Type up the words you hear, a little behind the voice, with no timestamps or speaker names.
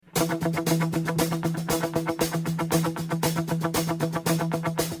Welcome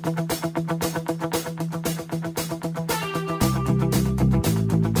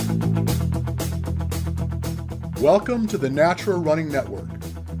to the Natural Running Network.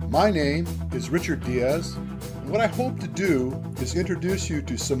 My name is Richard Diaz, and what I hope to do is introduce you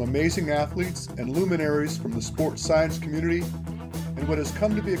to some amazing athletes and luminaries from the sports science community, and what has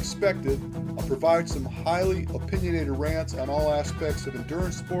come to be expected, I'll provide some highly opinionated rants on all aspects of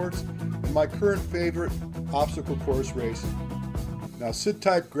endurance sports and my current favorite, obstacle course racing. Now sit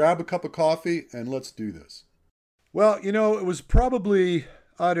tight, grab a cup of coffee, and let's do this. Well, it was probably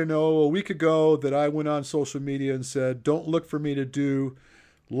a week ago that I went on social media and said, don't look for me to do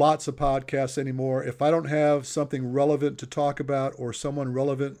lots of podcasts anymore. If I don't have something relevant to talk about or someone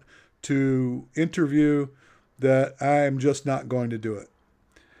relevant to interview, that I'm just not going to do it.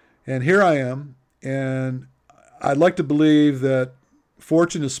 And here I am. And I'd like to believe that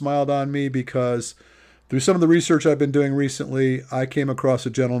fortune has smiled on me because through some of the research I've been doing recently, I came across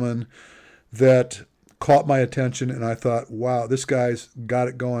a gentleman that caught my attention, and I thought, wow, this guy's got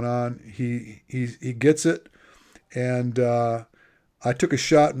it going on. He gets it. And I took a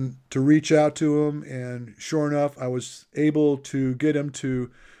shot to reach out to him, and sure enough, I was able to get him to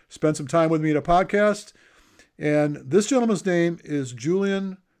spend some time with me at a podcast. And this gentleman's name is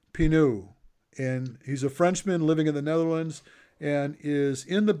Julien Pineau, and he's a Frenchman living in the Netherlands and is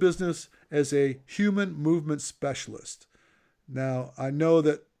in the business as a human movement specialist. Now, I know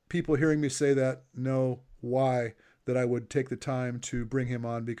that people hearing me say that know why that I would take the time to bring him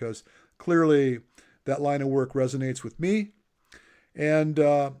on, because clearly that line of work resonates with me. And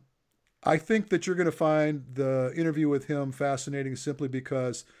I think that you're going to find the interview with him fascinating simply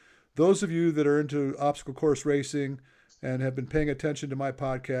because those of you that are into obstacle course racing and have been paying attention to my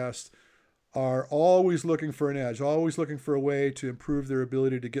podcast are always looking for an edge, always looking for a way to improve their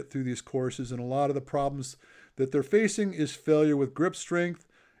ability to get through these courses. And a lot of the problems that they're facing is failure with grip strength.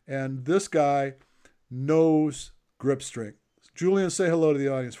 And this guy knows grip strength. Julien, say hello to the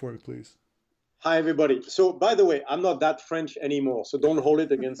audience for me, please. Hi, everybody. So, by the way, I'm not that French anymore, so don't hold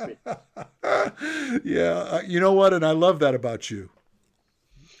it against me. Yeah, you know what? And I love that about you.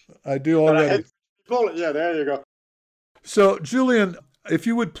 I do already. Yeah, there you go. So, Julien, if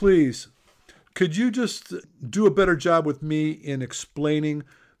you would please, could you just do a better job with me in explaining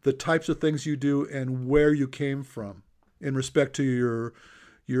the types of things you do and where you came from in respect to your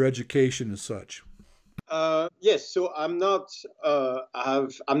education and such? Yes, so I'm not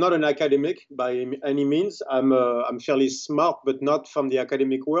an academic by any means. I'm fairly smart, but not from the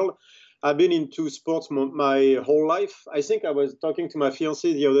academic world. I've been into sports my whole life. I think I was talking to my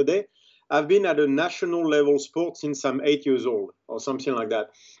fiancée the other day. I've been at a national level sport since I'm 8 years old or something like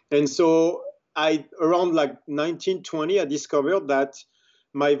that. And so around like 1920, I discovered that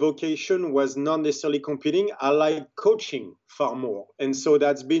my vocation was not necessarily competing. I like coaching far more. And so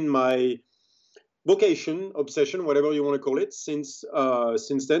that's been my vocation, obsession, whatever you want to call it, since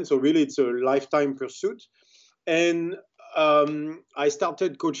then. So really, it's a lifetime pursuit. And I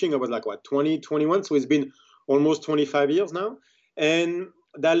started coaching, I was like, 20, 21? So it's been almost 25 years now. And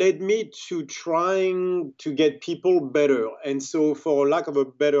that led me to trying to get people better. And so for lack of a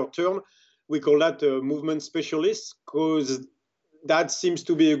better term, we call that a movement specialist, because that seems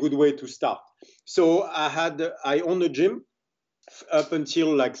to be a good way to start. So I owned a gym up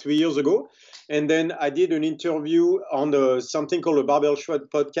until like 3 years ago. And then I did an interview on something called a Barbell Shred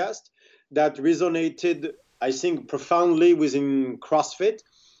podcast that resonated, I think, profoundly within CrossFit.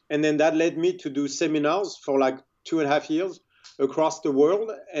 And then that led me to do seminars for like 2.5 years across the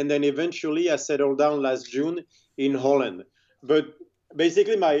world. And then eventually I settled down last June in Holland. But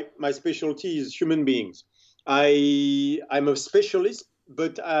basically my specialty is human beings. I'm a specialist,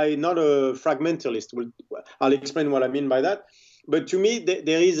 but I'm not a fragmentalist. I'll explain what I mean by that. But to me,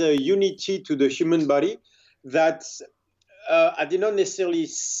 there is a unity to the human body that I did not necessarily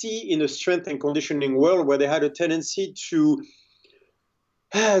see in a strength and conditioning world, where they had a tendency to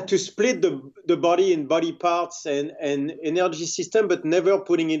split the body in body parts and energy system, but never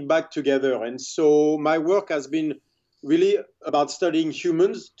putting it back together. And so my work has been really about studying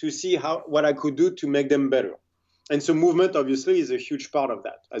humans to see what I could do to make them better. And so movement, obviously, is a huge part of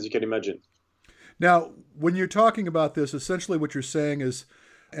that, as you can imagine. Now, when you're talking about this, essentially what you're saying is,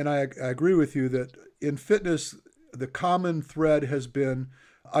 and I agree with you, that in fitness, the common thread has been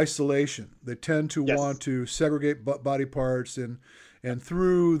isolation. They tend to want to segregate body parts, and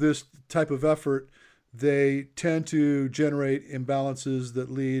through this type of effort, they tend to generate imbalances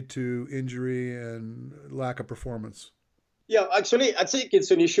that lead to injury and lack of performance. Yeah, actually, I think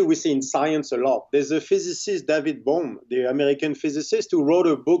it's an issue we see in science a lot. There's a physicist, David Bohm, the American physicist, who wrote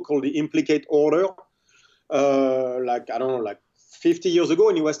a book called The Implicate Order, I don't know, like 50 years ago,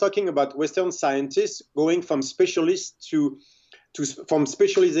 and he was talking about Western scientists going from specialists from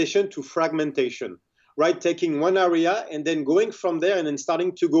specialization to fragmentation, right? Taking one area and then going from there and then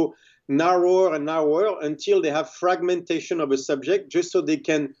starting to go narrower and narrower until they have fragmentation of a subject, just so they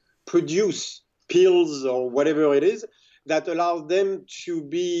can produce pills or whatever it is that allows them to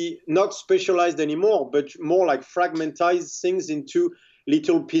be not specialized anymore, but more like fragmentize things into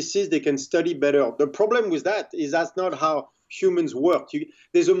little pieces they can study better. The problem with that is that's not how humans work.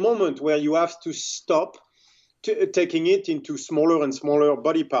 There's a moment where you have to stop taking it into smaller and smaller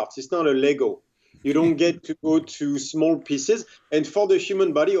body parts. It's not a Lego. You don't get to go to small pieces. And for the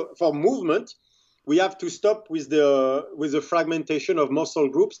human body, for movement, we have to stop with the fragmentation of muscle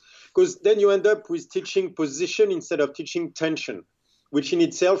groups, because then you end up with teaching position instead of teaching tension, which in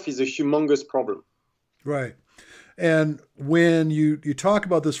itself is a humongous problem. Right. And when you talk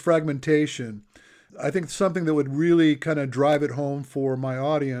about this fragmentation, I think something that would really kind of drive it home for my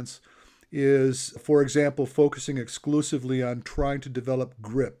audience is, for example, focusing exclusively on trying to develop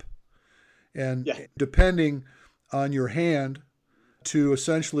grip. And depending on your hand to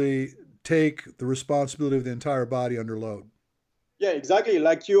essentially take the responsibility of the entire body under load. Yeah, exactly.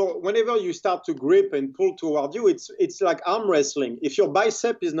 Like whenever you start to grip and pull toward you, it's like arm wrestling. If your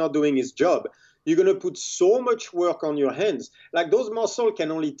bicep is not doing its job, you're going to put so much work on your hands. Like those muscles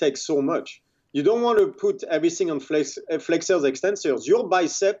can only take so much. You don't want to put everything on flexors, extensors. Your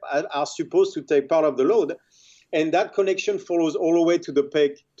bicep are supposed to take part of the load, and that connection follows all the way to the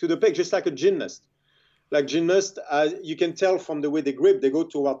pec, just like a gymnast. Like gymnasts, you can tell from the way they grip, they go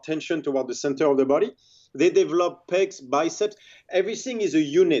toward tension, toward the center of the body. They develop pecs, biceps. Everything is a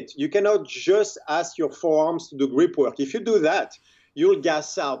unit. You cannot just ask your forearms to do grip work. If you do that, you'll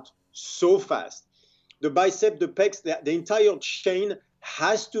gas out so fast. The bicep, the pecs, the entire chain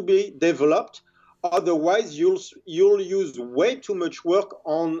has to be developed. Otherwise, you'll use way too much work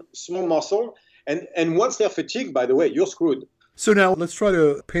on small muscle. And once they're fatigued, by the way, you're screwed. So now let's try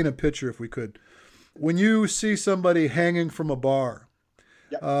to paint a picture, if we could. When you see somebody hanging from a bar,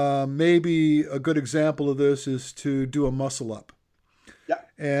 maybe a good example of this is to do a muscle up. Yeah.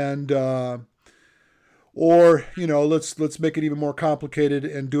 And or let's make it even more complicated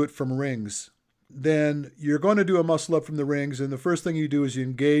and do it from rings. Then you're going to do a muscle up from the rings, and the first thing you do is you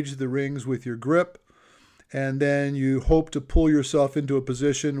engage the rings with your grip, and then you hope to pull yourself into a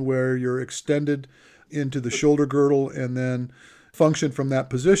position where you're extended into the shoulder girdle and then function from that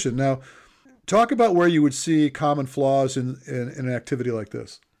position. Now, talk about where you would see common flaws in an activity like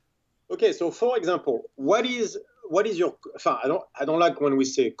this. Okay, so for example, what is your? I don't like when we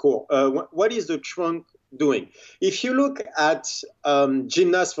say core. What is the trunk doing? If you look at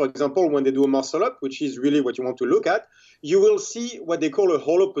gymnasts, for example, when they do a muscle up, which is really what you want to look at, you will see what they call a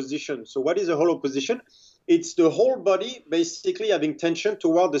hollow position. So what is a hollow position? It's the whole body basically having tension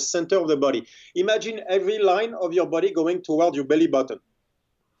toward the center of the body. Imagine every line of your body going toward your belly button.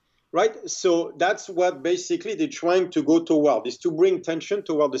 Right? So that's what basically they're trying to go toward, is to bring tension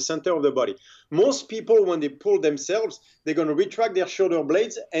toward the center of the body. Most people, when they pull themselves, they're going to retract their shoulder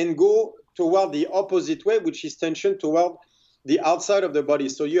blades and go toward the opposite way, which is tension toward the outside of the body.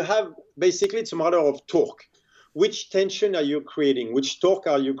 So you have, basically, it's a matter of torque. Which tension are you creating? Which torque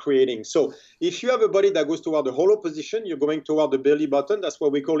are you creating? So if you have a body that goes toward the hollow position, you're going toward the belly button. That's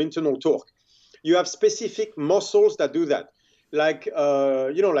what we call internal torque. You have specific muscles that do that. Like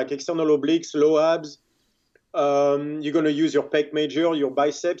external obliques, low abs. You're going to use your pec major, your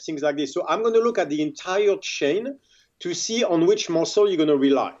biceps, things like this. So I'm going to look at the entire chain to see on which muscle you're going to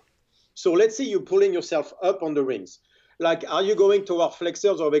rely. So let's say you're pulling yourself up on the rings. Like, are you going toward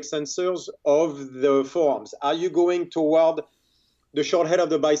flexors or extensors of the forearms? Are you going toward the short head of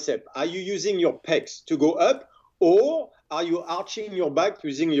the bicep? Are you using your pecs to go up? Or are you arching your back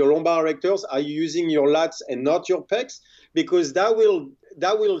using your lumbar erectors? Are you using your lats and not your pecs? Because that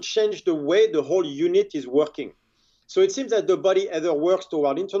will change the way the whole unit is working. So it seems that the body either works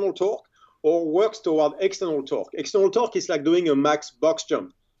toward internal torque or works toward external torque. External torque is like doing a max box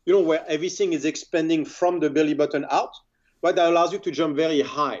jump, where everything is expanding from the belly button out, but that allows you to jump very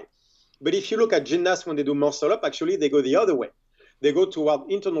high. But if you look at gymnasts when they do muscle up, actually they go the other way. They go toward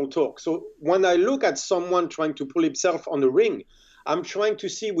internal torque. So when I look at someone trying to pull himself on the ring, I'm trying to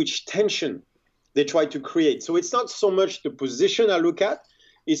see which tension they try to create. So it's not so much the position I look at,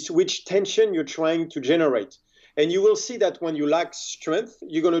 it's which tension you're trying to generate. And you will see that when you lack strength,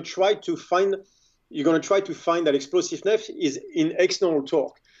 you're going to try to find that explosiveness is in external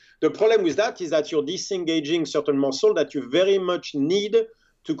torque. The problem with that is that you're disengaging certain muscle that you very much need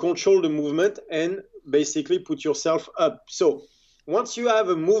to control the movement and basically put yourself up. So once you have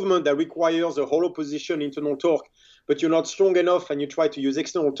a movement that requires a hollow position, internal torque, but you're not strong enough and you try to use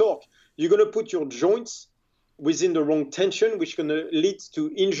external torque, you're going to put your joints within the wrong tension, which is going to lead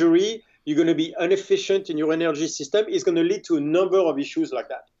to injury. You're going to be inefficient in your energy system. It's going to lead to a number of issues like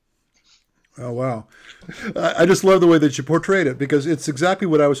that. Oh, wow. I just love the way that you portrayed it, because it's exactly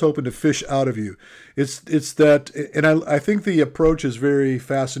what I was hoping to fish out of you. It's that, and I think the approach is very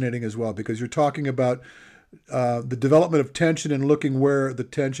fascinating as well, because you're talking about the development of tension and looking where the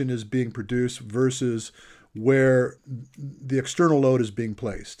tension is being produced versus where the external load is being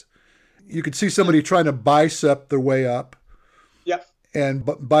placed. You could see somebody trying to bicep their way up. Yeah. And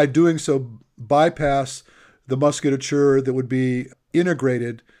by doing so, bypass the musculature that would be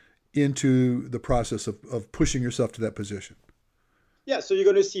integrated into the process of pushing yourself to that position. Yeah, so you're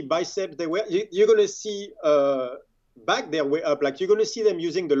going to see biceps, you're going to see back their way up. Like you're going to see them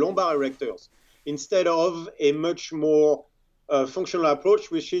using the lumbar erectors instead of a much more functional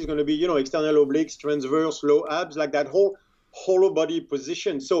approach, which is going to be, external obliques, transverse, low abs, like that whole hollow body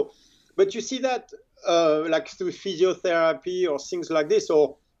position. So, but you see that like through physiotherapy or things like this,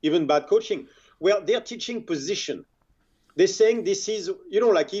 or even bad coaching, where they're teaching position. They're saying this is,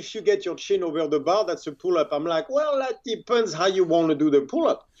 like if you get your chin over the bar, that's a pull-up. I'm like, well, that depends how you want to do the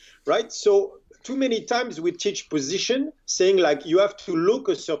pull-up, right? So too many times we teach position, saying like you have to look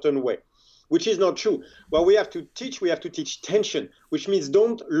a certain way, which is not true. What we have to teach tension, which means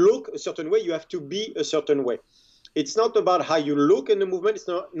don't look a certain way, you have to be a certain way. It's not about how you look in the movement, it's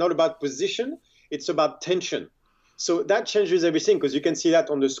not about position, it's about tension. So that changes everything, because you can see that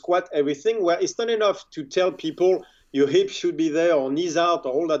on the squat, everything, where it's not enough to tell people your hips should be there or knees out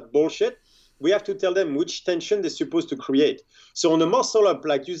or all that bullshit. We have to tell them which tension they're supposed to create. So on the muscle up,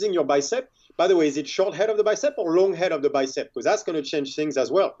 like using your bicep, by the way, is it short head of the bicep or long head of the bicep? Because that's going to change things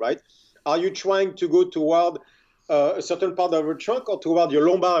as well, right? Are you trying to go toward a certain part of your trunk or toward your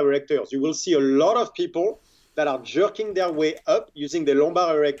lumbar erectors? You will see a lot of people that are jerking their way up using the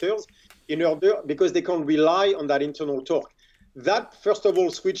lumbar erectors because they can't rely on that internal torque. That, first of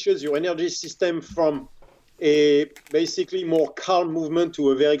all, switches your energy system from a basically more calm movement to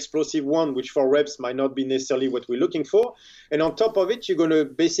a very explosive one, which for reps might not be necessarily what we're looking for. And on top of it, you're going to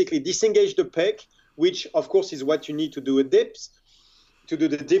basically disengage the pec, which of course is what you need to do a dips, to do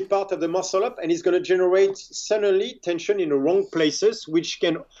the deep part of the muscle up, and it's going to generate suddenly tension in the wrong places, which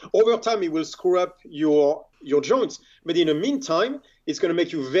can, over time, it will screw up your joints. But in the meantime, it's going to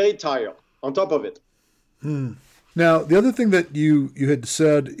make you very tired on top of it. Now, the other thing that you had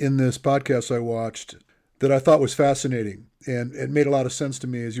said in this podcast I watched that I thought was fascinating, and it made a lot of sense to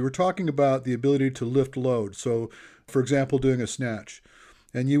me, is you were talking about the ability to lift load. So, for example, doing a snatch.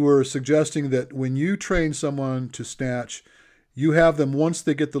 And you were suggesting that when you train someone to snatch, you have them, once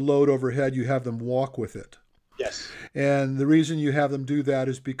they get the load overhead, you have them walk with it. Yes. And the reason you have them do that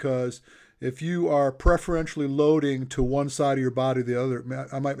is because if you are preferentially loading to one side of your body, the other,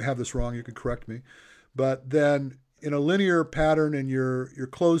 I might have this wrong, you can correct me, but then in a linear pattern and your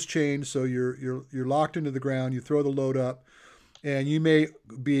closed chain, so you're locked into the ground, you throw the load up, and you may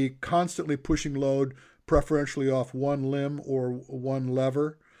be constantly pushing load preferentially off one limb or one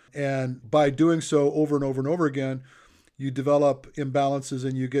lever. And by doing so over and over and over again, you develop imbalances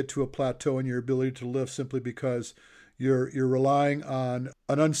and you get to a plateau in your ability to lift simply because you're relying on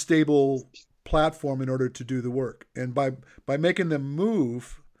an unstable platform in order to do the work. And by making them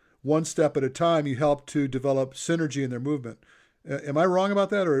move one step at a time, you help to develop synergy in their movement. Am I wrong about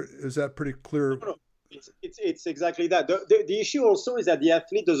that, or is that pretty clear? No. It's exactly that. The issue also is that the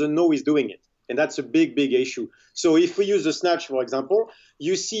athlete doesn't know he's doing it. And that's a big, big issue. So if we use the snatch, for example,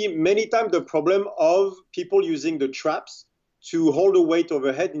 you see many times the problem of people using the traps to hold the weight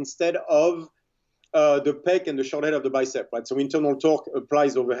overhead instead of the pec and the short head of the bicep, right? So internal torque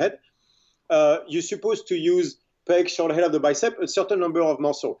applies overhead. You're supposed to use pec, short head of the bicep, a certain number of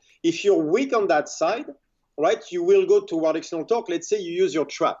muscle. If you're weak on that side, right, you will go toward external torque. Let's say you use your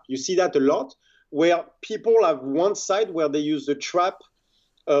trap. You see that a lot, where people have one side where they use the trap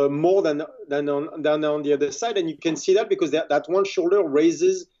more than on the other side, and you can see that because that one shoulder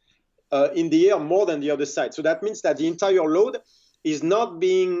raises in the air more than the other side. So that means that the entire load is not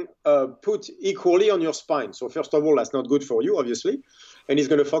being put equally on your spine. So first of all, that's not good for you, obviously, and it's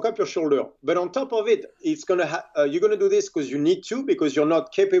going to fuck up your shoulder. But on top of it, it's going to you're going to do this because you need to, because you're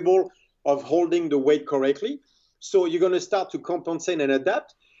not capable of holding the weight correctly. So you're going to start to compensate and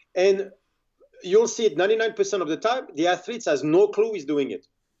adapt, and you'll see it 99% of the time, the athlete has no clue he's doing it.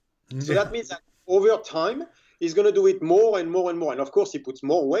 Mm-hmm. So that means that over time, he's going to do it more and more and more. And of course, he puts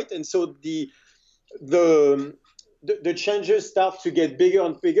more weight. And so the changes start to get bigger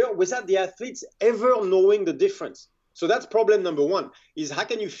and bigger without the athletes ever knowing the difference. So that's problem number one, is how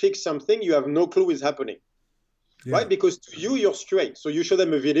can you fix something you have no clue is happening, right? Because to you, you're straight. So you show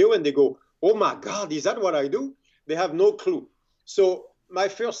them a video and they go, oh my God, is that what I do? They have no clue. So my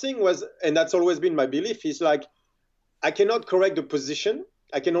first thing was, and that's always been my belief, is like, I cannot correct the position.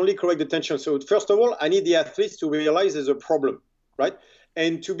 I can only correct the tension. So first of all, I need the athletes to realize there's a problem, right?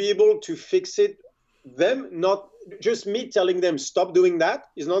 And to be able to fix it, them, not just me telling them stop doing that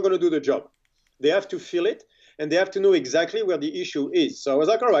is not going to do the job. They have to feel it and they have to know exactly where the issue is. So I was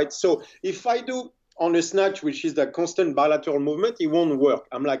like, all right, so if I do on a snatch, which is the constant bilateral movement, it won't work.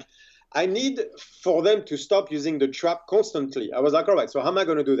 I'm like, I need for them to stop using the trap constantly. I was like, all right, so how am I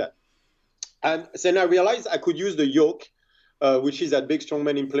going to do that? And then I realized I could use the yoke, which is that big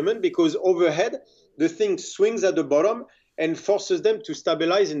strongman implement, because overhead, the thing swings at the bottom and forces them to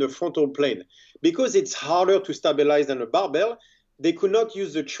stabilize in the frontal plane. Because it's harder to stabilize than a barbell, they could not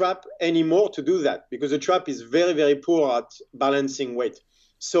use the trap anymore to do that, because the trap is very, very poor at balancing weight.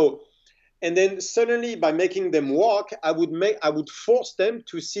 So, and then suddenly by making them walk, I would force them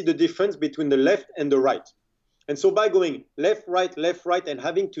to see the difference between the left and the right. And so by going left, right, and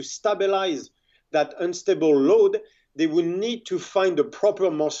having to stabilize that unstable load, they would need to find the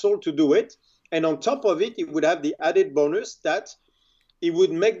proper muscle to do it. And on top of it, it would have the added bonus that it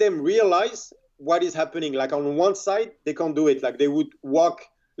would make them realize what is happening. Like on one side, they can't do it. Like they would walk,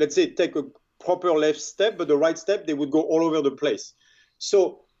 let's say, take a proper left step, but the right step, they would go all over the place.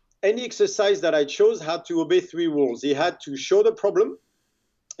 So any exercise that I chose had to obey three rules. He had to show the problem,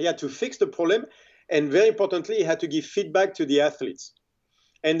 he had to fix the problem, and very importantly, he had to give feedback to the athletes.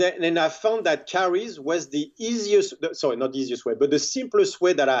 And then I found that carries was the easiest, sorry, not the easiest way, but the simplest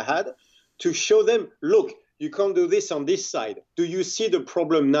way that I had to show them, look, you can't do this on this side. Do you see the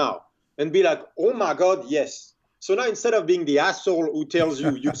problem now? And be like, oh my God, yes. So now instead of being the asshole who tells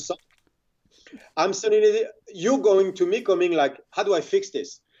you, you suck, I'm suddenly, you're going to me coming like, how do I fix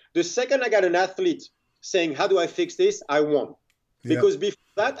this? The second I got an athlete saying, how do I fix this? I won. Because before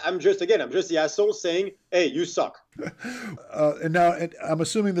that, I'm just the asshole saying, hey, you suck. And I'm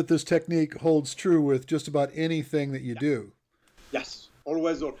assuming that this technique holds true with just about anything that you do. Yes,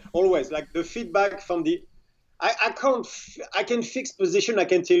 always. Like the feedback from I can fix position, I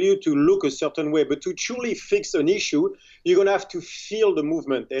can tell you to look a certain way, but to truly fix an issue, you're going to have to feel the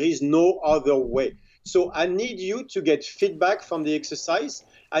movement. There is no other way. So I need you to get feedback from the exercise.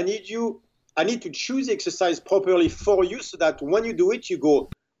 I need to choose exercise properly for you so that when you do it, you go,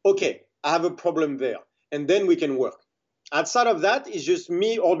 okay, I have a problem there. And then we can work. Outside of that, it's just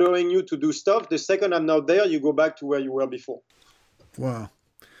me ordering you to do stuff. The second I'm not there, you go back to where you were before. Wow.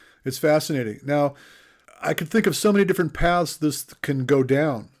 It's fascinating. Now, I could think of so many different paths this can go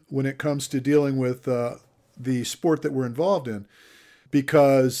down when it comes to dealing with the sport that we're involved in,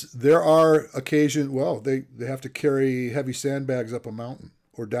 because there are occasions, they have to carry heavy sandbags up a mountain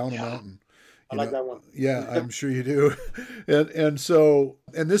or down a mountain. I like that one. Yeah, I'm sure you do. And so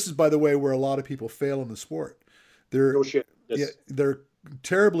this is, by the way, where a lot of people fail in the sport. No shit. Yes. Yeah, they're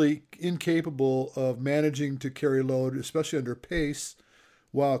terribly incapable of managing to carry load, especially under pace,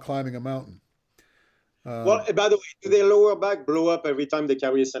 while climbing a mountain. Well, by the way, do their lower back blow up every time they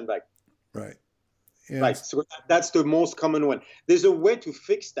carry a sandbag? Right. Right. So that's the most common one. There's a way to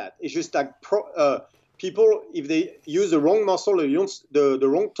fix that. It's just that people, if they use the wrong muscle, the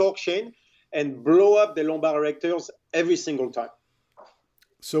wrong torque chain, and blow up the lumbar erectors every single time.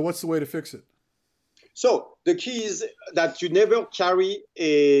 So what's the way to fix it? So the key is that you never carry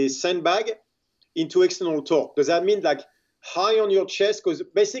a sandbag into external torque. Does that mean like high on your chest? Because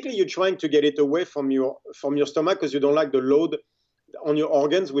basically you're trying to get it away from your stomach because you don't like the load on your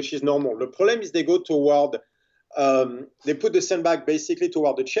organs, which is normal. The problem is they go toward, they put the sandbag basically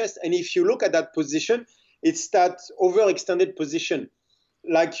toward the chest. And if you look at that position, it's that overextended position.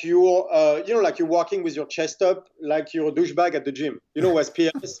 Like you're, like you're walking with your chest up, like you're a douchebag at the gym. You know what's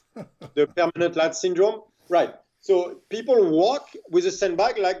PLS? The permanent lat syndrome? Right. So people walk with a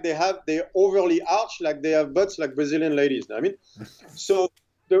sandbag like they're overly arched, like they have butts like Brazilian ladies. You know what I mean? So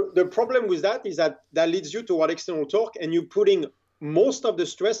the problem with that is that leads you toward external torque and you're putting most of the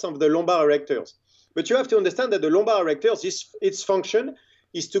stress on the lumbar erectors. But you have to understand that the lumbar erectors, its function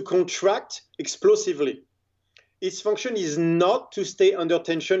is to contract explosively. Its function is not to stay under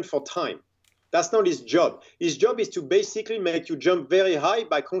tension for time. That's not his job. His job is to basically make you jump very high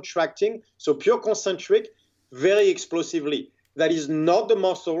by contracting, so pure concentric, very explosively. That is not the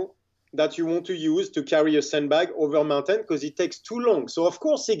muscle that you want to use to carry a sandbag over a mountain because it takes too long. So of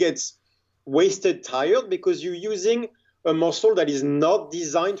course he gets wasted tired because you're using a muscle that is not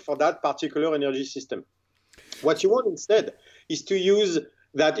designed for that particular energy system. What you want instead is to use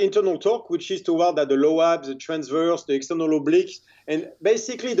that internal torque, which is toward the low abs, the transverse, the external obliques. And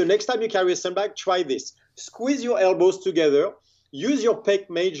basically, the next time you carry a sandbag, try this. Squeeze your elbows together, use your pec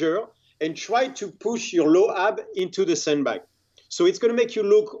major, and try to push your low ab into the sandbag. So it's going to make you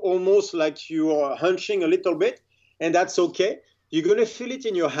look almost like you're hunching a little bit, and that's okay. You're going to feel it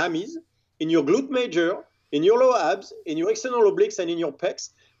in your hammies, in your glute major, in your low abs, in your external obliques, and in your pecs.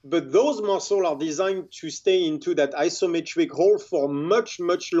 But those muscles are designed to stay into that isometric hold for much,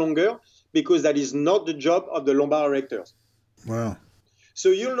 much longer because that is not the job of the lumbar erectors. Wow. So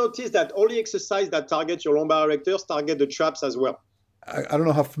you'll notice that all the exercise that target your lumbar erectors target the traps as well. I don't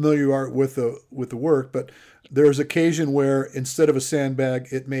know how familiar you are with the work, but there's occasion where instead of a sandbag,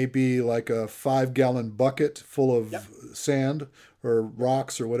 it may be like a 5-gallon bucket full of sand or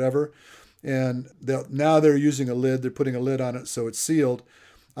rocks or whatever. And now they're using a lid. They're putting a lid on it so it's sealed.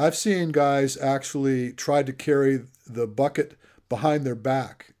 I've seen guys actually try to carry the bucket behind their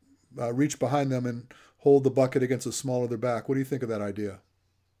back, reach behind them and hold the bucket against the small of their back. What do you think of that idea?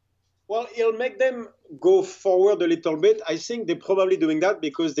 Well, it'll make them go forward a little bit. I think they're probably doing that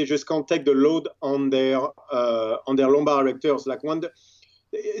because they just can't take the load on their lumbar erectors.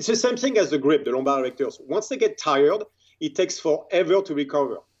 It's the same thing as the grip, the lumbar erectors. Once they get tired, it takes forever to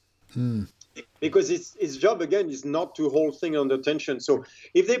recover. Because its job, again, is not to hold things under tension. So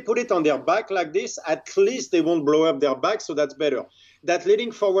if they put it on their back like this, at least they won't blow up their back, so that's better. That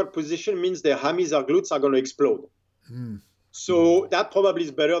leaning forward position means their hammies or glutes are going to explode. So that probably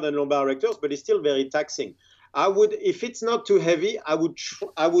is better than lumbar erectors, but it's still very taxing. If it's not too heavy,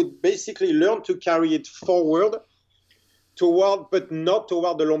 I would basically learn to carry it forward but not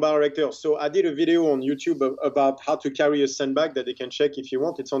toward the lumbar erectors. So I did a video on YouTube about how to carry a sandbag that they can check if you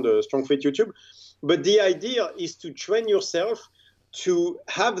want. It's on the Strong Fit YouTube. But the idea is to train yourself to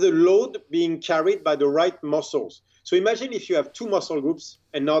have the load being carried by the right muscles. So imagine if you have 2 muscle groups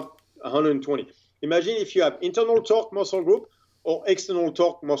and not 120. Imagine if you have internal torque muscle group or external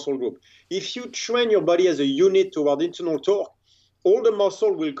torque muscle group. If you train your body as a unit toward internal torque, all the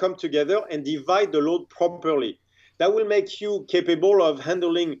muscle will come together and divide the load properly. That will make you capable of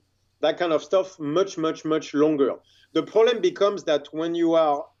handling that kind of stuff much, much, much longer. The problem becomes that when you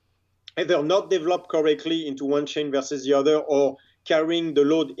are either not developed correctly into one chain versus the other or carrying the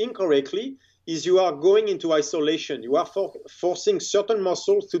load incorrectly, is you are going into isolation. You are forcing certain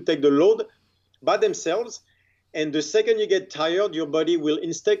muscles to take the load by themselves. And the second you get tired, your body will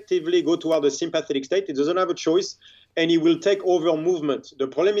instinctively go toward the sympathetic state. It doesn't have a choice, and it will take over movement. The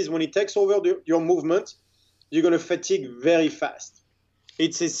problem is when it takes over your movement, you're going to fatigue very fast.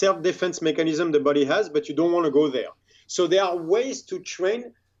 It's a self-defense mechanism the body has, but you don't want to go there. So there are ways to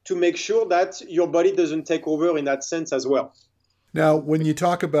train to make sure that your body doesn't take over in that sense as well. Now, when you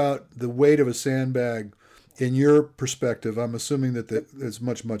talk about the weight of a sandbag, in your perspective, I'm assuming that it's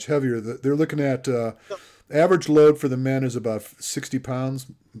much, much heavier. They're looking at average load for the men is about 60 pounds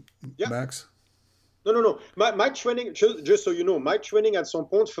max? No. My training, just so you know, my training at some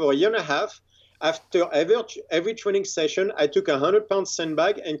point for a year and a half, after every training session, I took a 100-pound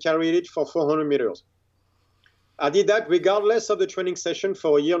sandbag and carried it for 400 meters. I did that regardless of the training session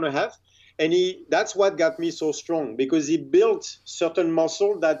for a year and a half. And that's what got me so strong, because he built certain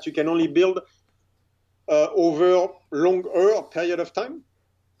muscle that you can only build over longer period of time.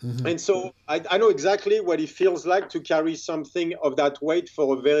 Mm-hmm. And so I know exactly what it feels like to carry something of that weight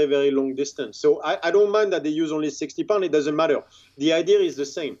for a very, very long distance. So I don't mind that they use only 60 pounds. It doesn't matter. The idea is the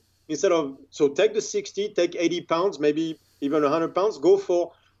same. So take the 60, take 80 pounds, maybe even 100 pounds, go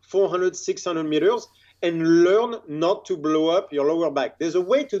for 400, 600 meters and learn not to blow up your lower back. There's a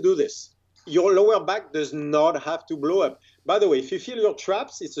way to do this. Your lower back does not have to blow up. By the way, if you feel your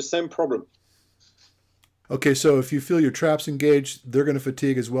traps, it's the same problem. Okay, so if you feel your traps engaged, they're going to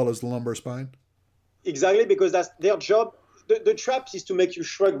fatigue as well as the lumbar spine? Exactly, because that's their job. The traps is to make you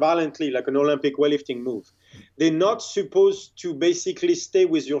shrug violently like an Olympic weightlifting move. They're not supposed to basically stay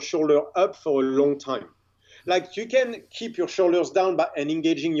with your shoulder up for a long time. Like you can keep your shoulders down and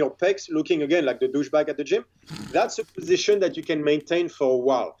engaging your pecs, looking again like the douchebag at the gym. That's a position that you can maintain for a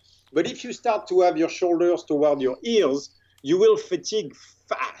while. But if you start to have your shoulders toward your ears, you will fatigue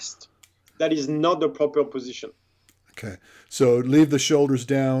fast. That is not the proper position. Okay. So leave the shoulders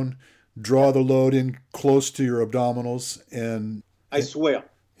down, draw the load in close to your abdominals, and... I swear.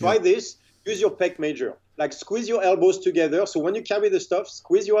 Try this. Use your pec major. Like squeeze your elbows together. So when you carry the stuff,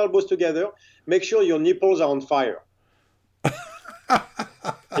 squeeze your elbows together. Make sure your nipples are on fire.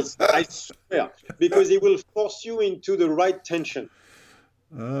 I swear. Because it will force you into the right tension.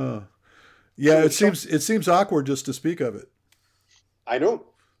 Oh. Yeah, it seems awkward just to speak of it. I know.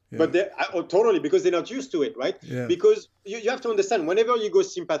 Yeah. But totally, because they're not used to it, right? Yeah. Because you have to understand, whenever you go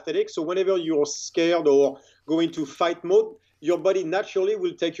sympathetic, so whenever you're scared or go into fight mode, your body naturally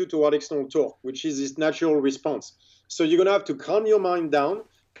will take you toward external torque, which is this natural response. So you're going to have to calm your mind down,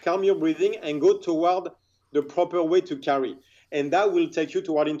 calm your breathing, and go toward the proper way to carry. And that will take you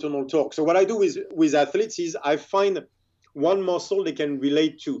toward internal torque. So what I do with athletes is I find one muscle they can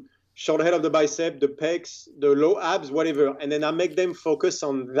relate to. Short head of the bicep, the pecs, the low abs, whatever. And then I make them focus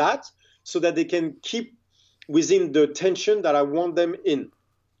on that so that they can keep within the tension that I want them in,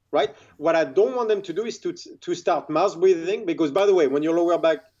 right? What I don't want them to do is to start mouth breathing, because, by the way, when your lower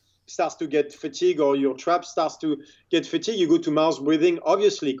back starts to get fatigue or your trap starts to get fatigue, you go to mouth breathing,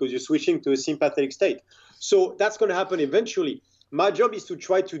 obviously, because you're switching to a sympathetic state. So that's going to happen eventually. My job is to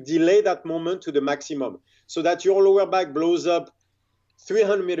try to delay that moment to the maximum so that your lower back blows up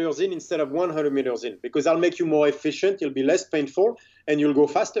 300 meters in instead of 100 meters in, because that'll make you more efficient, it'll be less painful, and you'll go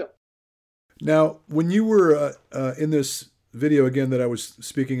faster. Now, when you were in this video again that I was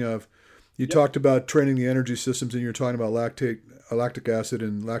speaking of, you talked about training the energy systems, and you're talking about lactic acid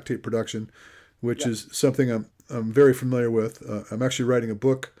and lactate production, which is something I'm very familiar with. I'm actually writing a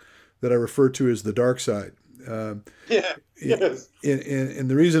book that I refer to as the dark side. Yes. And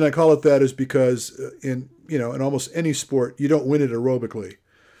the reason I call it that is because in almost any sport, you don't win it aerobically.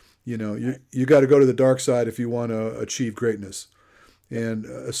 You got to go to the dark side if you want to achieve greatness. And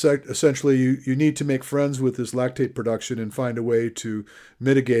essentially, you need to make friends with this lactate production and find a way to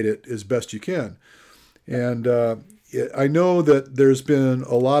mitigate it as best you can. And I know that there's been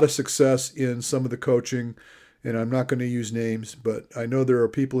a lot of success in some of the coaching, and I'm not going to use names, but I know there are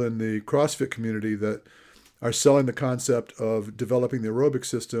people in the CrossFit community that are selling the concept of developing the aerobic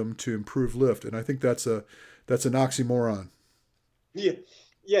system to improve lift, and I think that's an oxymoron. Yeah.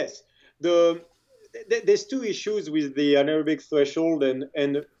 Yes. There's two issues with the anaerobic threshold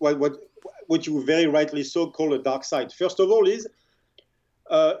and what you very rightly so call a dark side. First of all is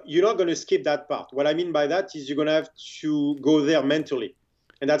you're not going to skip that part. What I mean by that is you're going to have to go there mentally.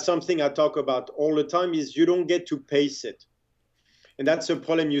 And that's something I talk about all the time, is you don't get to pace it. And that's a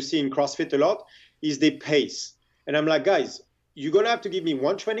problem you see in CrossFit a lot, is they pace. And I'm like, guys, you're going to have to give me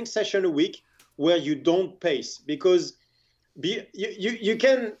one training session a week where you don't pace, because you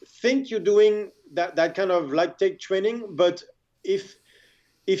can think you're doing that kind of lactate training, but if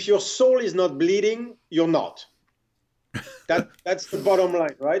your soul is not bleeding, you're not. That's the bottom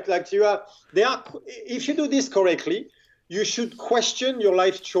line, right? Like if you do this correctly, you should question your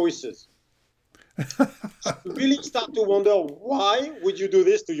life choices. Really start to wonder, why would you do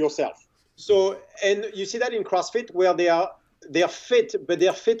this to yourself? So, and you see that in CrossFit, where they're fit, but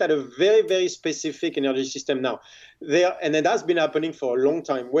they're fit at a very, very specific energy system now. And it has been happening for a long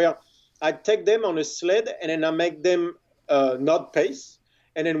time, where I take them on a sled and then I make them not pace.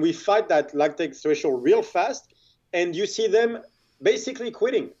 And then we fight that lactate threshold real fast. And you see them basically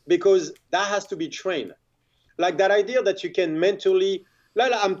quitting, because that has to be trained. Like that idea that you can mentally,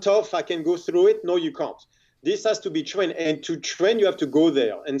 like, I'm tough, I can go through it. No, you can't. This has to be trained. And to train, you have to go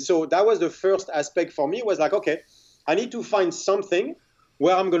there. And so that was the first aspect for me, was like, okay, I need to find something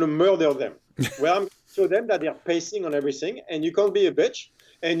where I'm going to murder them, where I'm going to show them that they're pacing on everything, and you can't be a bitch,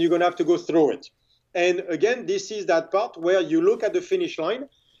 and you're going to have to go through it. And again, this is that part where you look at the finish line,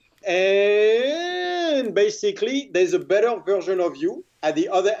 and basically there's a better version of you at the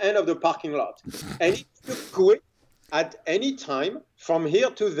other end of the parking lot. And if you quit at any time from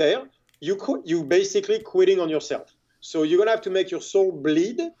here to there, you basically quitting on yourself. So you're going to have to make your soul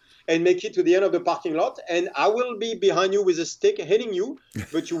bleed and make it to the end of the parking lot, and I will be behind you with a stick hitting you,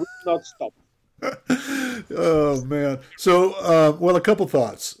 but you will not stop. Oh, man. So, a couple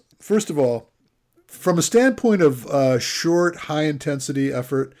thoughts. First of all, from a standpoint of short, high-intensity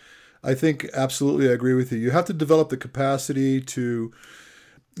effort, I think absolutely I agree with you. You have to develop the capacity to,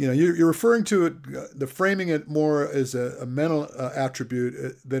 you're referring to it, the framing it more as a mental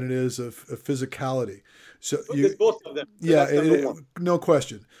attribute than it is of physicality. So there's both of them. So no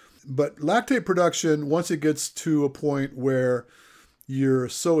question. But lactate production, once it gets to a point where you're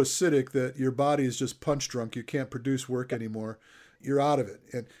so acidic that your body is just punch drunk, you can't produce work anymore, you're out of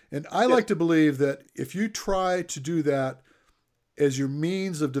it. And I like to believe that if you try to do that as your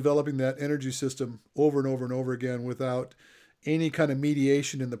means of developing that energy system over and over and over again without any kind of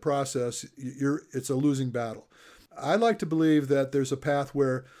mediation in the process, it's a losing battle. I like to believe that there's a path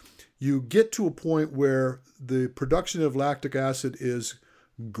where you get to a point where the production of lactic acid is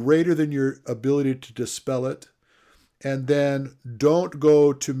greater than your ability to dispel it, and then don't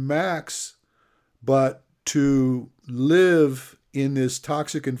go to max, but to live in this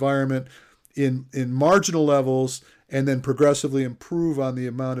toxic environment in marginal levels and then progressively improve on the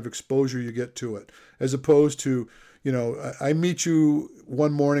amount of exposure you get to it, as opposed to, I meet you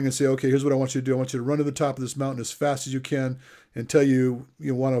one morning and say, okay, here's what I want you to do. I want you to run to the top of this mountain as fast as you can until you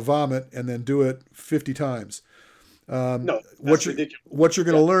want to vomit, and then do it 50 times. No, that's ridiculous. What you're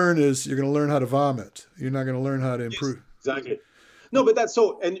going to learn is you're going to learn how to vomit. You're not going to learn how to improve. Yes, exactly. No, but that's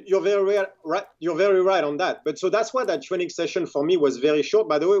so, and you're very right. You're very right on that. But so that's why that training session for me was very short.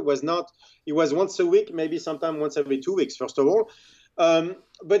 By the way, it was once a week, maybe sometime once every 2 weeks, first of all.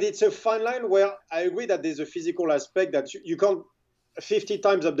 But it's a fine line where I agree that there's a physical aspect that you can't, 50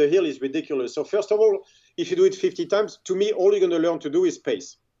 times up the hill is ridiculous. So first of all, if you do it 50 times, to me, all you're going to learn to do is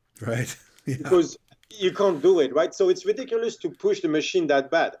pace. Right. Yeah. Because you can't do it, right? So it's ridiculous to push the machine that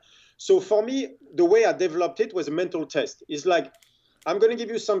bad. So for me, the way I developed it was a mental test. It's like, I'm going to give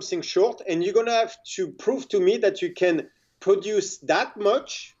you something short, and you're going to have to prove to me that you can produce that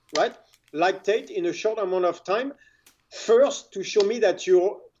much, right? Lactate in a short amount of time. First, to show me that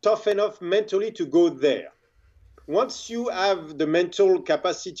you're tough enough mentally to go there. Once you have the mental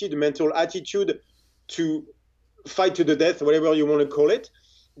capacity, the mental attitude to fight to the death, whatever you want to call it,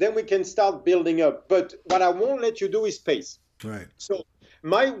 then we can start building up. But what I won't let you do is pace. Right. So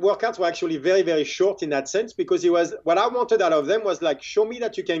my workouts were actually very, very short in that sense, because it was what I wanted out of them was like, show me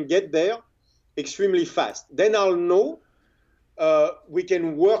that you can get there extremely fast. Then I'll know we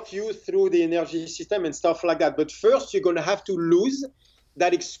can work you through the energy system and stuff like that. But first, you're going to have to lose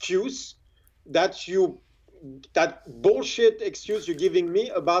that excuse that bullshit excuse you're giving me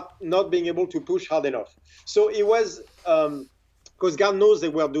about not being able to push hard enough. So it was, because God knows they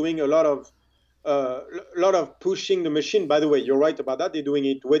were doing a lot of pushing the machine. By the way, you're right about that. They're doing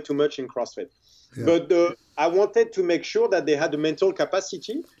it way too much in CrossFit. Yeah. But I wanted to make sure that they had the mental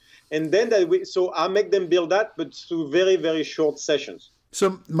capacity, and then so I make them build that, but through very, very short sessions.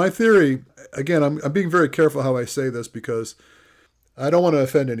 So my theory, again, I'm being very careful how I say this because I don't want to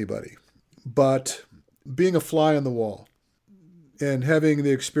offend anybody, but being a fly on the wall and having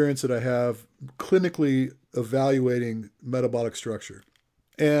the experience that I have clinically evaluating metabolic structure,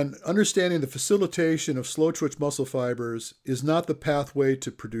 and understanding the facilitation of slow twitch muscle fibers is not the pathway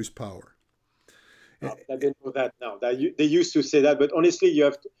to produce power. No, I didn't know that now. They used to say that, but honestly, you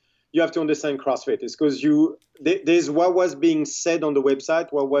have to understand CrossFit. It's because there's what was being said on the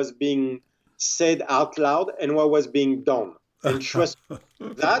website, what was being said out loud, and what was being done. And trust me,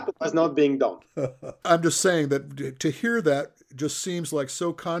 that was not being done. I'm just saying that to hear that just seems like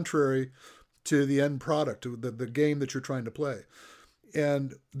so contrary to the end product, to the game that you're trying to play.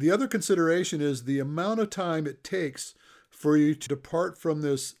 And the other consideration is the amount of time it takes for you to depart from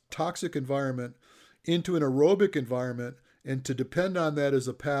this toxic environment into an aerobic environment, and to depend on that as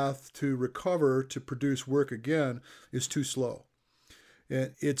a path to recover, to produce work again, is too slow.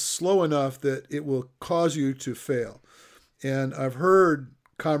 And it's slow enough that it will cause you to fail. And I've heard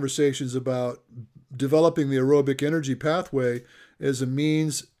conversations about developing the aerobic energy pathway as a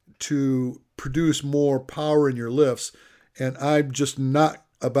means to produce more power in your lifts. And I'm just not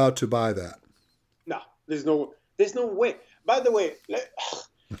about to buy that. No, there's no way. By the way,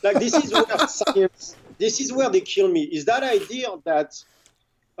 like this is where science, this is where they kill me, is that idea that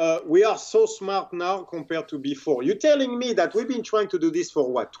we are so smart now compared to before. You're telling me that we've been trying to do this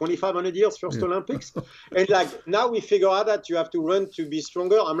for what, 2,500 years, first Olympics? And like now we figure out that you have to run to be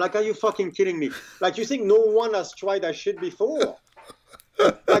stronger. I'm like, are you fucking kidding me? Like, you think no one has tried that shit before?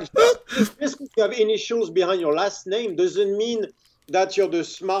 Like, just because you have initials behind your last name doesn't mean that you're the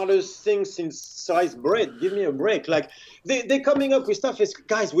smartest thing since sliced bread. Give me a break. Like, they're coming up with stuff. It's,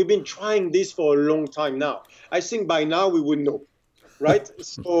 guys, we've been trying this for a long time now. I think by now we would know, right?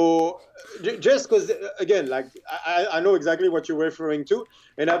 So just because, again, like, I know exactly what you're referring to,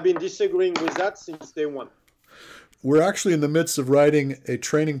 and I've been disagreeing with that since day one. We're actually in the midst of writing a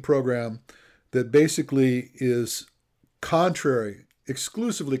training program that basically is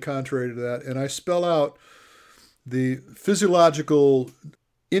exclusively contrary to that, and I spell out the physiological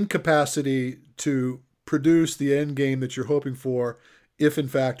incapacity to produce the end game that you're hoping for if, in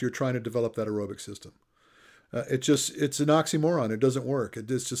fact, you're trying to develop that aerobic system. It's an oxymoron. It doesn't work.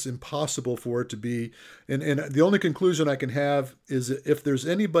 It's just impossible for it to be. And the only conclusion I can have is that if there's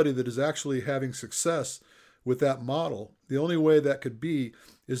anybody that is actually having success with that model, the only way that could be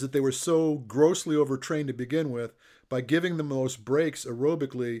is that they were so grossly overtrained to begin with. By giving them those breaks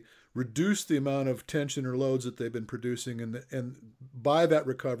aerobically, reduce the amount of tension or loads that they've been producing, and by that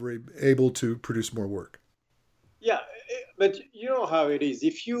recovery, able to produce more work. Yeah, but you know how it is.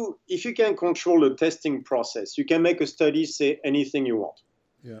 If you can control the testing process, you can make a study say anything you want.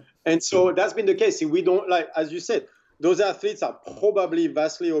 Yeah. And so that's been the case. If we don't, like, as you said, those athletes are probably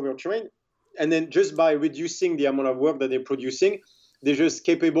vastly overtrained. And then just by reducing the amount of work that they're producing, they're just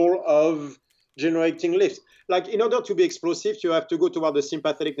capable of generating lift. Like in order to be explosive, you have to go toward the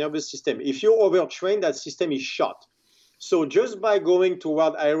sympathetic nervous system. If you're overtrained, that system is shot. So just by going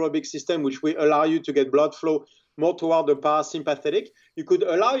toward aerobic system, which will allow you to get blood flow more toward the parasympathetic, you could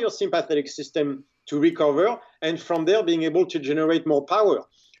allow your sympathetic system to recover, and from there being able to generate more power.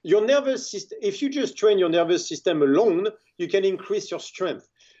 Your nervous system, if you just train your nervous system alone, you can increase your strength.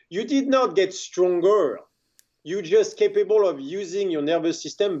 You did not get stronger. You're just capable of using your nervous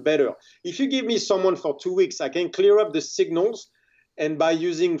system better. If you give me someone for 2 weeks, I can clear up the signals, and by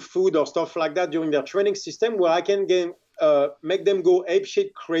using food or stuff like that during their training system, where I can make them go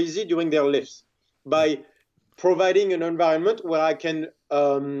apeshit crazy during their lifts by providing an environment where I can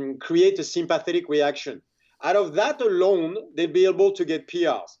create a sympathetic reaction. Out of that alone, they'll be able to get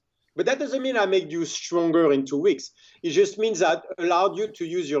PRs. But that doesn't mean I make you stronger in 2 weeks. It just means that allowed you to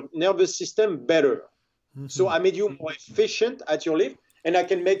use your nervous system better. Mm-hmm. So I made you more efficient at your lift, and I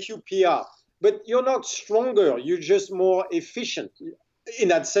can make you PR. But you're not stronger. You're just more efficient in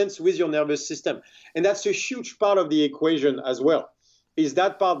that sense with your nervous system. And that's a huge part of the equation as well, is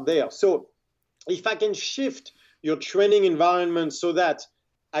that part there. So if I can shift your training environment so that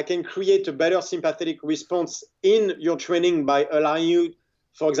I can create a better sympathetic response in your training by allowing you,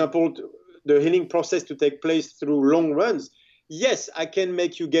 for example, the healing process to take place through long runs, yes, I can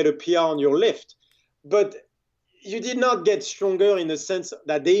make you get a PR on your lift. But you did not get stronger in the sense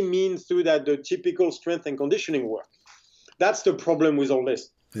that they mean through that the typical strength and conditioning work. That's the problem with all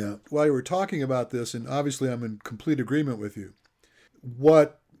this. Yeah. While you were talking about this, and obviously I'm in complete agreement with you,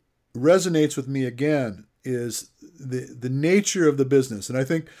 what resonates with me again is the nature of the business. And I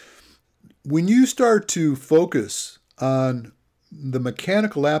think when you start to focus on the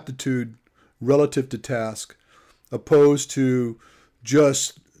mechanical aptitude relative to task, opposed to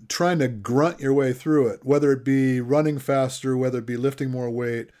just trying to grunt your way through it, whether it be running faster, whether it be lifting more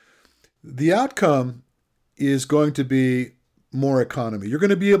weight, the outcome is going to be more economy. You're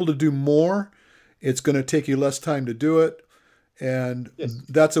going to be able to do more. It's going to take you less time to do it. And yes,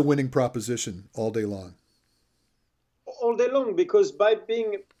 that's a winning proposition all day long. All day long, because by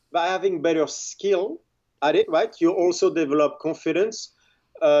having better skill at it, right, you also develop confidence.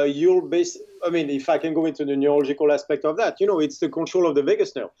 If I can go into the neurological aspect of that, it's the control of the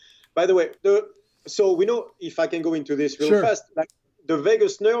vagus nerve. By the way, so we know, if I can go into this real fast, like the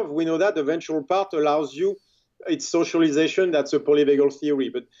vagus nerve, we know that the ventral part allows you, it's socialization, that's a polyvagal theory,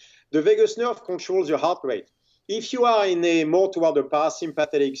 but the vagus nerve controls your heart rate. If you are in a more toward the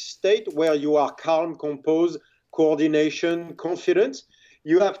parasympathetic state where you are calm, composed, coordination, confident,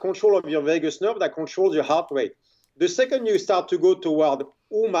 you have control of your vagus nerve that controls your heart rate. The second you start to go toward,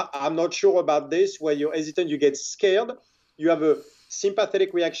 I'm not sure about this, where you're hesitant, you get scared, you have a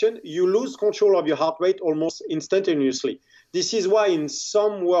sympathetic reaction, you lose control of your heart rate almost instantaneously. This is why in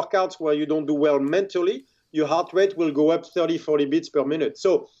some workouts where you don't do well mentally, your heart rate will go up 30, 40 beats per minute.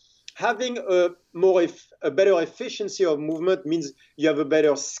 So having a better efficiency of movement means you have a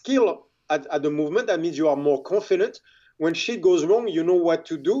better skill at the movement. That means you are more confident. When shit goes wrong, you know what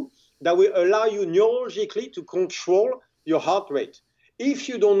to do. That will allow you neurologically to control your heart rate. If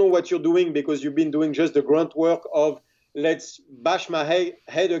you don't know what you're doing because you've been doing just the grunt work of let's bash my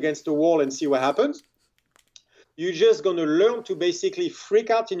head against the wall and see what happens, you're just going to learn to basically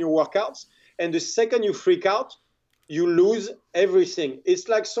freak out in your workouts. And the second you freak out, you lose everything. It's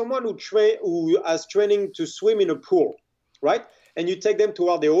like someone who has training to swim in a pool, right? And you take them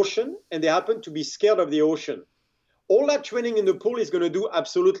toward the ocean and they happen to be scared of the ocean. All that training in the pool is going to do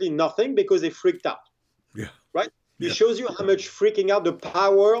absolutely nothing because they freaked out. Yeah. Right? It shows you how much freaking out the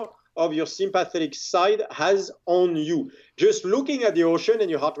power of your sympathetic side has on you. Just looking at the ocean and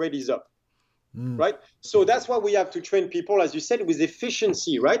your heart rate is up. Right? So that's why we have to train people, as you said, with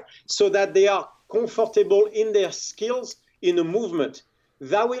efficiency, right? So that they are comfortable in their skills in a movement.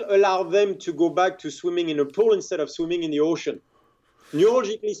 That will allow them to go back to swimming in a pool instead of swimming in the ocean.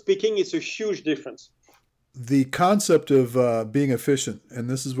 Neurologically speaking, it's a huge difference. The concept of being efficient, and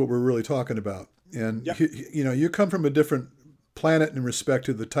this is what we're really talking about. And, you come from a different planet in respect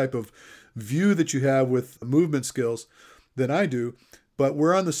to the type of view that you have with movement skills than I do, but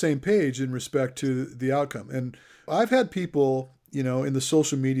we're on the same page in respect to the outcome. And I've had people, in the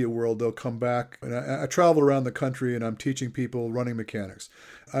social media world, they'll come back, and I travel around the country and I'm teaching people running mechanics.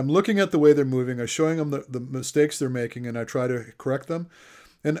 I'm looking at the way they're moving, I'm showing them the mistakes they're making, and I try to correct them.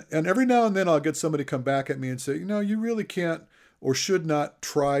 And every now and then I'll get somebody come back at me and say, you really can't or should not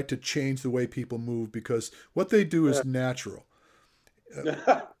try to change the way people move because what they do is natural.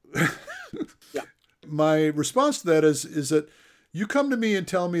 My response to that is that You come to me and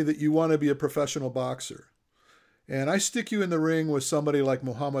tell me that you want to be a professional boxer, and I stick you in the ring with somebody like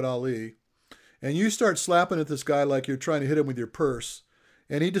Muhammad Ali, and you start slapping at this guy like you're trying to hit him with your purse,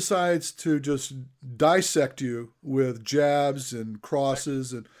 and he decides to just dissect you with jabs and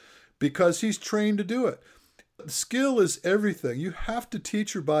crosses, and because he's trained to do it. Skill is everything. You have to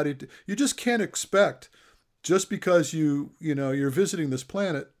teach your body to, you just can't expect, just because you're visiting this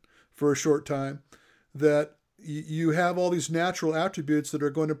planet for a short time, that you have all these natural attributes that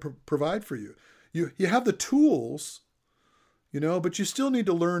are going to provide for you. You have the tools, but you still need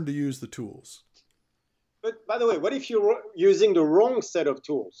to learn to use the tools. But by the way, what if you're using the wrong set of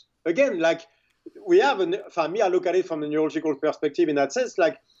tools? Again, like we have, I look at it from a neurological perspective in that sense,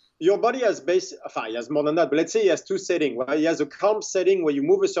 like your body has he has more than that, but let's say he has two settings. Right? He has a calm setting where you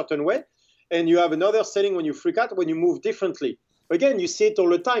move a certain way, and you have another setting when you freak out, when you move differently. Again, you see it all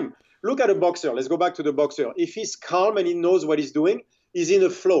the time. Look at a boxer. Let's go back to the boxer. If he's calm and he knows what he's doing, he's in a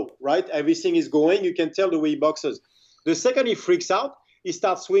flow, right? Everything is going. You can tell the way he boxes. The second he freaks out, he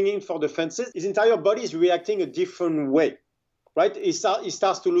starts swinging for the fences. His entire body is reacting a different way, right? He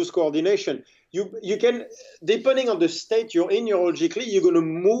starts to lose coordination. You can, depending on the state you're in neurologically, you're going to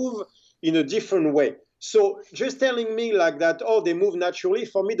move in a different way. So just telling me like that, oh, they move naturally,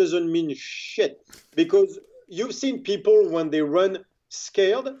 for me doesn't mean shit. Because you've seen people when they run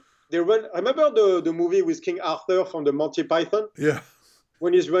scared, they run. Remember the movie with King Arthur from the Monty Python? Yeah.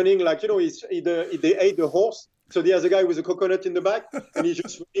 When he's running, like, they ate the horse. So there's a guy with a coconut in the back, and he's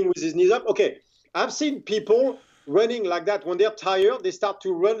just running with his knees up. Okay, I've seen people running like that. When they're tired, they start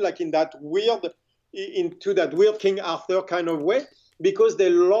to run like into that weird King Arthur kind of way, because they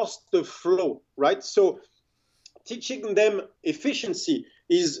lost the flow, right? So teaching them efficiency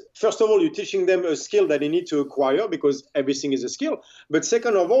is, first of all, you're teaching them a skill that they need to acquire, because everything is a skill. But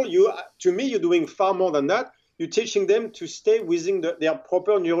second of all, you're doing far more than that. You're teaching them to stay within their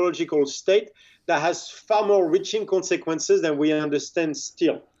proper neurological state that has far more reaching consequences than we understand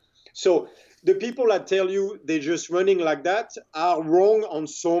still. So the people that tell you they're just running like that are wrong on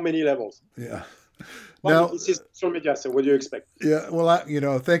so many levels. Yeah. Well, this is social media, so what do you expect? Yeah,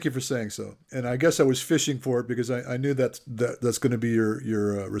 well, thank you for saying so. And I guess I was fishing for it, because I knew that's going to be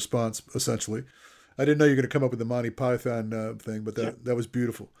your response, essentially. I didn't know you were going to come up with the Monty Python thing, but that was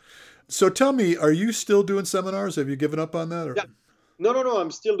beautiful. So tell me, are you still doing seminars? Have you given up on that? Or? Yeah. No, I'm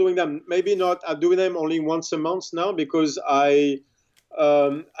still doing them. Maybe not. I'm doing them only once a month now, because I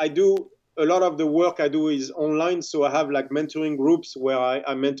do a lot of the work I do is online. So I have like mentoring groups where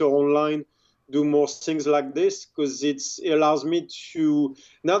I mentor online, do more things like this, because it allows me to,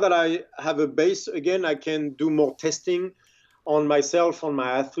 now that I have a base again, I can do more testing on myself, on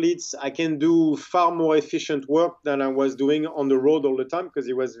my athletes. I can do far more efficient work than I was doing on the road all the time, because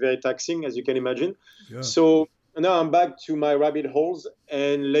it was very taxing, as you can imagine. Yeah. So now I'm back to my rabbit holes,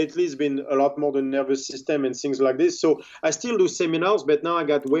 and lately it's been a lot more the nervous system and things like this. So I still do seminars, but now I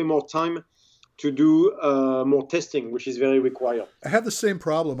got way more time to do more testing, which is very required. I have the same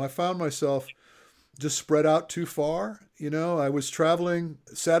problem. I found myself just spread out too far. I was traveling,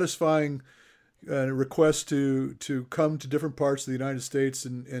 satisfying requests to come to different parts of the United States,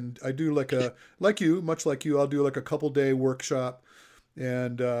 and I do much like you, I'll do like a couple day workshop.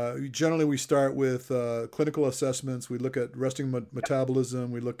 And generally we start with clinical assessments. We look at resting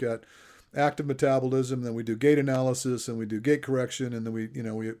metabolism. We look at active metabolism. Then we do gait analysis, and we do gait correction. And then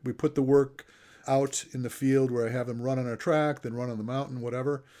we put the work out in the field, where I have them run on a track, then run on the mountain,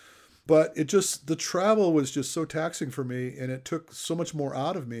 whatever. But the travel was just so taxing for me, and it took so much more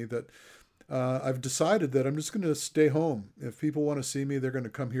out of me that I've decided that I'm just going to stay home. If people want to see me, they're going to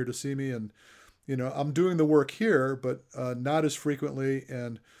come here to see me. And I'm doing the work here, but not as frequently,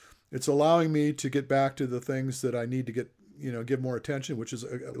 and it's allowing me to get back to the things that I need to give more attention, which is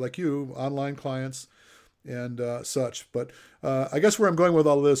like you, online clients and such. But I guess where I'm going with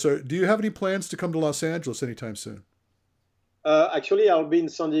all of this, do you have any plans to come to Los Angeles anytime soon? Actually, I'll be in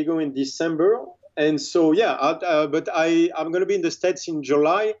San Diego in December, and so but I'm going to be in the States in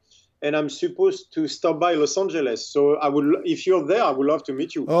July. And I'm supposed to stop by Los Angeles. So if you're there, I would love to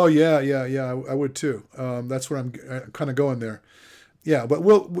meet you. Oh, yeah. I would too. That's where I'm kind of going there. Yeah, but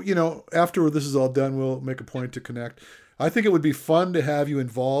we'll, after this is all done, we'll make a point to connect. I think it would be fun to have you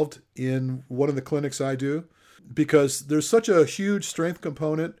involved in one of the clinics I do, because there's such a huge strength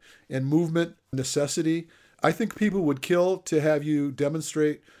component and movement necessity. I think people would kill to have you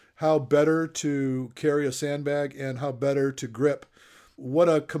demonstrate how better to carry a sandbag and how better to grip. What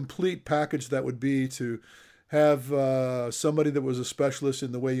a complete package that would be, to have somebody that was a specialist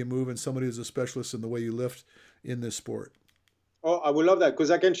in the way you move and somebody who's a specialist in the way you lift in this sport. Oh, I would love that because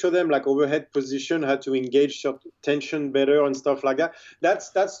I can show them like overhead position, how to engage tension better and stuff like that.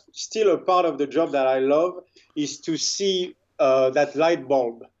 That's still a part of the job that I love is to see that light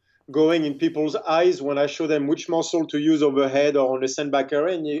bulb going in people's eyes when I show them which muscle to use overhead or on a sandbag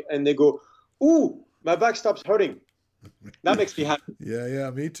area, and they go, "Ooh, my back stops hurting." That makes me happy. Yeah,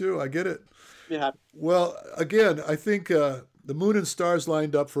 me too. I get it. Me happy. Well, again, I think the moon and stars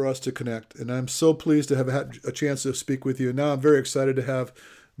lined up for us to connect, and I'm so pleased to have had a chance to speak with you. And now I'm very excited to have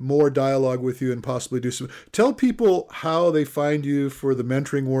more dialogue with you and possibly do some. Tell people how they find you for the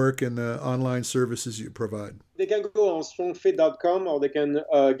mentoring work and the online services you provide. They can go on strongfit.com or they can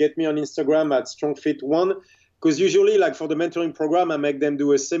get me on Instagram at strongfit1. Because usually, like for the mentoring program, I make them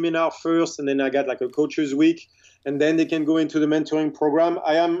do a seminar first, and then I got like a coach's week, and then they can go into the mentoring program.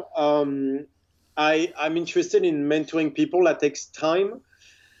 I'm interested in mentoring people. That takes time.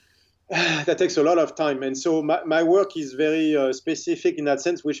 That takes a lot of time. And so my work is very specific in that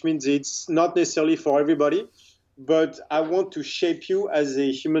sense, which means it's not necessarily for everybody, but I want to shape you as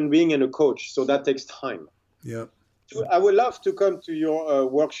a human being and a coach. So that takes time. Yeah. I would love to come to your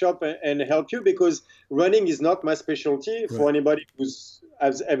workshop and help you because running is not my specialty. Right. For anybody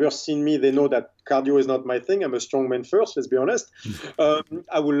has ever seen me, they know that cardio is not my thing. I'm a strongman first, let's be honest.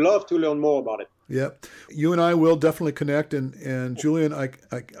 I would love to learn more about it. Yep. You and I will definitely connect. And Julien,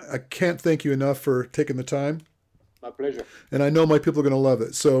 I can't thank you enough for taking the time. My pleasure. And I know my people are going to love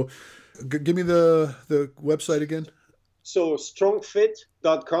it. So give me the website again. So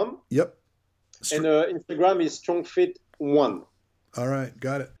strongfit.com. Yep. And Instagram is strongfit1. All right.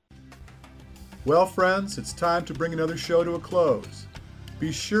 Got it. Well, friends, it's time to bring another show to a close.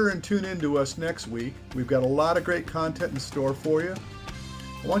 Be sure and tune in to us next week. We've got a lot of great content in store for you.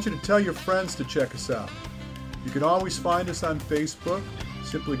 I want you to tell your friends to check us out. You can always find us on Facebook.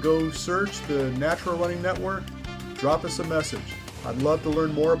 Simply go search the Natural Running Network. Drop us a message. I'd love to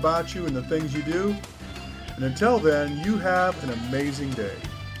learn more about you and the things you do. And until then, you have an amazing day.